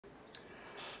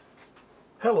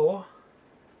Hello,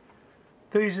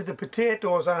 these are the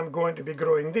potatoes I'm going to be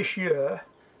growing this year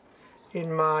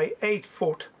in my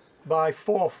 8-foot by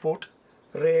 4-foot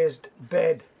raised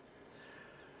bed.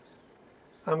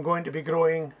 I'm going to be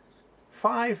growing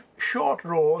 5 short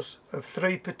rows of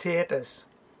 3 potatoes.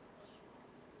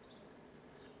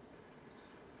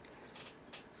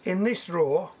 In this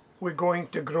row we're going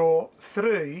to grow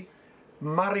 3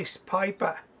 Maris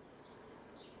Piper.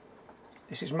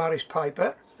 This is Maris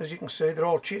Piper. As you can see, they're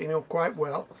all chitting up quite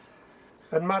well,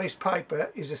 and Maris Piper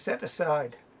is a set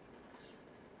aside.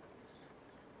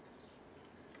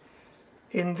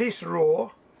 In this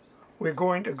row we're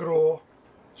going to grow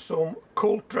some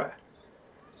Cultra.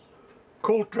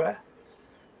 Cultra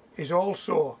is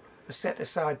also a set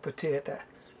aside potato.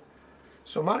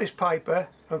 So Maris Piper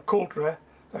and Cultra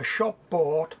are shop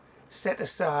bought set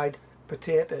aside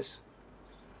potatoes.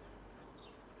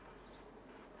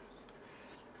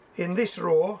 In this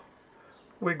row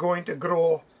we're going to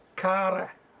grow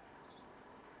Cara.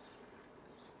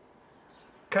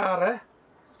 Cara,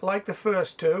 like the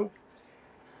first two,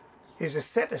 is a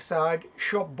set aside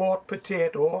shop bought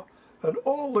potato, and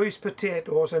all these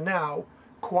potatoes are now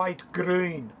quite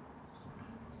green.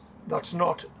 That's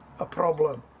not a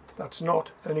problem, that's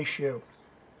not an issue.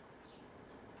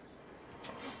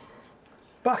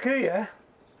 Back here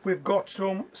we've got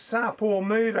some Sarpo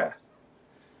Mira.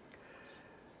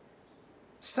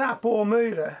 Sarpo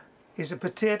Mira is a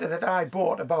potato that I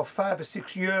bought about 5 or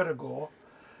 6 years ago,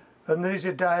 and these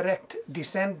are direct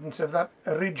descendants of that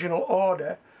original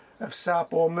order of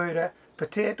Sarpo Mira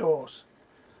potatoes.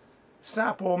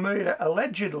 Sarpo Mira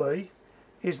allegedly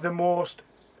is the most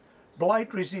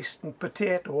blight resistant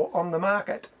potato on the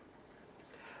market,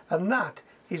 and that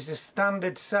is the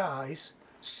standard size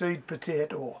seed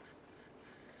potato.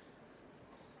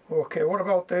 Okay, what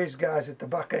about these guys at the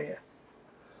back here?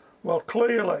 Well,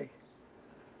 clearly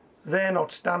they're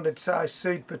not standard size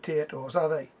seed potatoes, are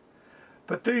they?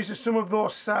 But these are some of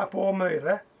those Sarpo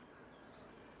Mira,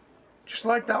 just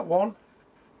like that one.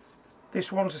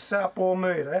 This one's a Sarpo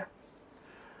Mira,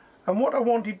 and what I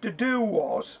wanted to do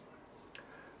was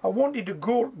I wanted to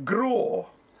grow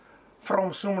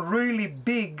from some really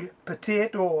big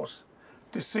potatoes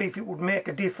to see if it would make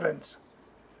a difference.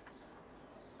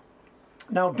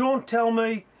 Now don't tell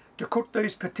me to cut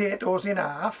these potatoes in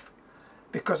half,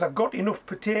 because I've got enough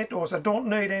potatoes, I don't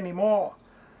need any more,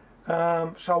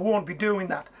 so I won't be doing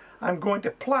that. I'm going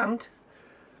to plant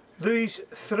these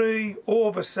 3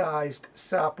 oversized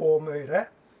Sarpo Mira,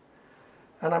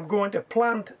 and I'm going to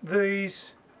plant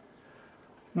these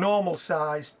normal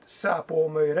sized Sarpo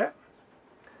Mira,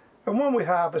 and when we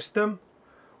harvest them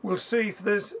we'll see if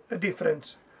there's a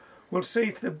difference. We'll see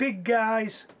if the big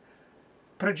guys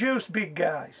produce big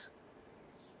guys.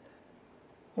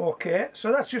 Okay,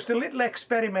 so that's just a little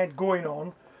experiment going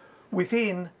on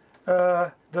within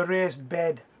the raised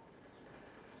bed.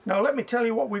 Now let me tell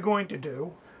you what we're going to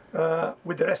do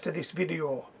with the rest of this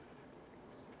video.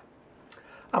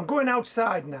 I'm going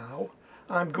outside now.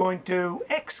 I'm going to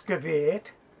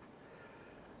excavate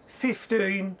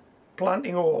 15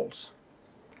 planting holes,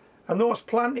 and those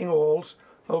planting holes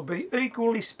will be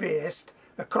equally spaced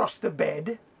across the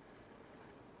bed,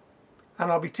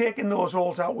 and I'll be taking those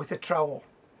holes out with a trowel.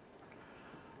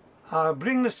 I'll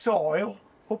bring the soil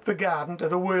up the garden to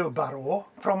the wheelbarrow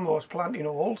from those planting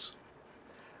holes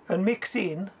and mix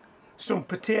in some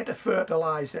potato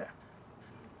fertiliser.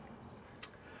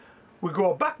 We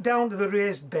go back down to the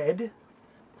raised bed,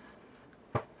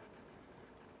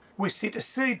 we sit a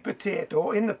seed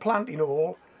potato in the planting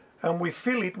hole, and we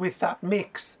fill it with that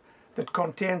mix that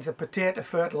contains the potato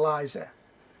fertiliser.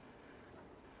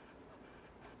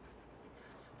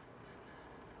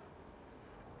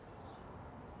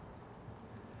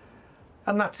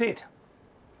 And that's it.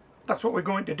 That's what we're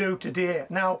going to do today.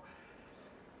 Now,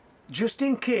 just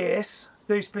in case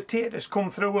these potatoes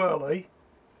come through early,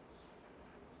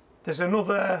 there's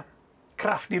another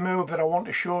crafty move that I want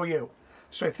to show you.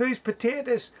 So if these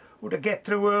potatoes were to get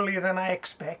through earlier than I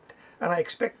expect, and I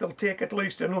expect they'll take at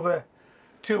least another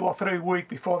 2 or 3 weeks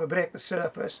before they break the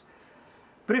surface,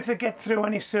 but if they get through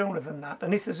any sooner than that,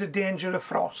 and if there's a danger of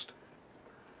frost,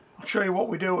 I'll show you what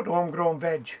we do at Homegrown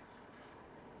Veg.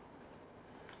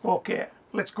 Okay,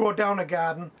 let's go down a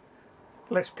garden,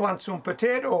 let's plant some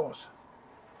potatoes.